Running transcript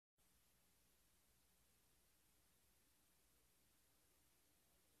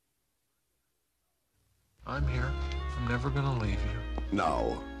I'm here. I'm never gonna leave you.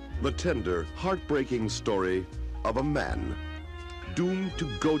 Now, the tender, heartbreaking story of a man doomed to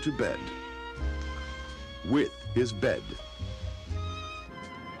go to bed with his bed.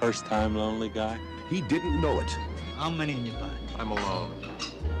 First time lonely guy? He didn't know it. How many in your bed? I'm alone.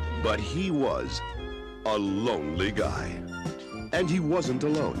 But he was a lonely guy. And he wasn't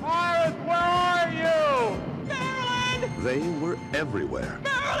alone. Iris, where are you? Marilyn! They were everywhere.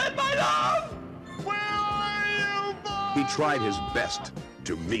 Marilyn, my love! Where are you, boy? He tried his best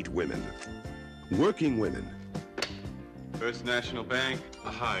to meet women. Working women. First National Bank.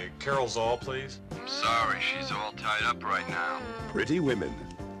 Hi, Carol Zoll, please. I'm sorry, she's all tied up right now. Pretty women.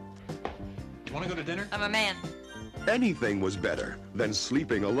 You wanna go to dinner? I'm a man. Anything was better than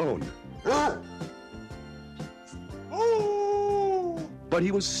sleeping alone. But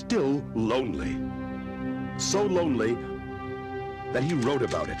he was still lonely. So lonely that he wrote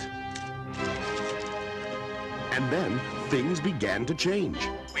about it. And then things began to change.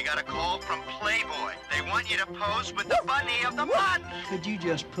 We got a call from Playboy. They want you to pose with the bunny of the month. Could you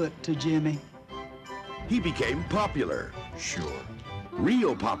just put to Jimmy? He became popular. Sure.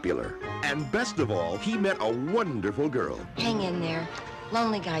 Real popular. And best of all, he met a wonderful girl. Hang in there.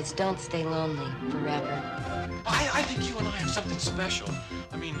 Lonely guys don't stay lonely forever. I think you and I have something special.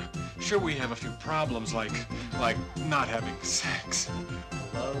 I mean, sure we have a few problems like not having sex.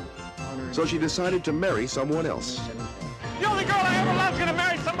 So she decided to marry someone else. The only girl I ever loved's gonna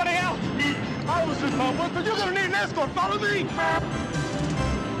marry somebody else. I was just hopeless, but you're gonna need an escort. Follow me.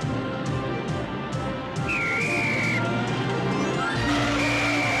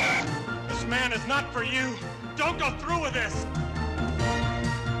 This man is not for you. Don't go through with this.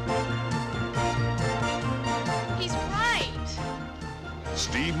 He's right.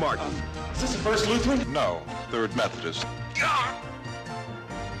 Steve Martin, Is this the First Lutheran? No, Third Methodist.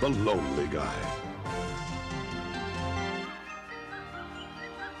 the lonely guy.